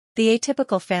The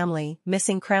Atypical Family,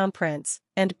 Missing Crown Prince,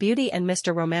 and Beauty and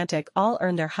Mr. Romantic all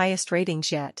earned their highest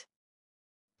ratings yet.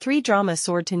 3 dramas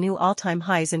soared to new all-time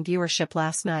highs in viewership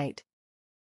last night.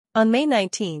 On May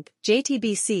 19,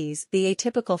 JTBC's The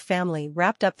Atypical Family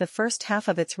wrapped up the first half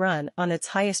of its run on its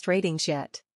highest ratings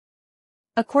yet.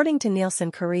 According to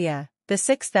Nielsen Korea, the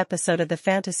 6th episode of the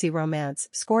fantasy romance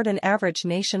scored an average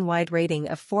nationwide rating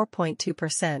of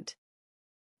 4.2%.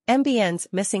 MBN's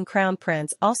Missing Crown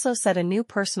Prince also set a new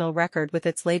personal record with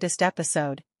its latest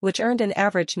episode, which earned an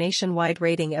average nationwide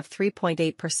rating of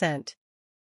 3.8%.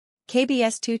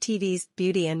 KBS2 TV's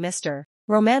Beauty and Mr.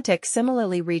 Romantic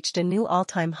similarly reached a new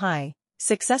all-time high,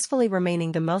 successfully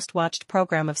remaining the most-watched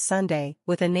program of Sunday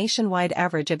with a nationwide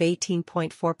average of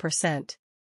 18.4%.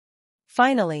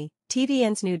 Finally,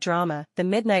 TVN's new drama, The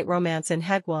Midnight Romance in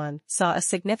Haegwon, saw a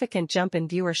significant jump in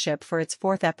viewership for its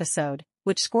 4th episode,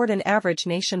 which scored an average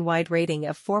nationwide rating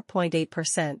of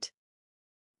 4.8%.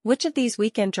 Which of these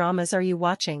weekend dramas are you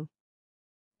watching?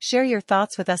 Share your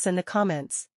thoughts with us in the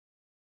comments.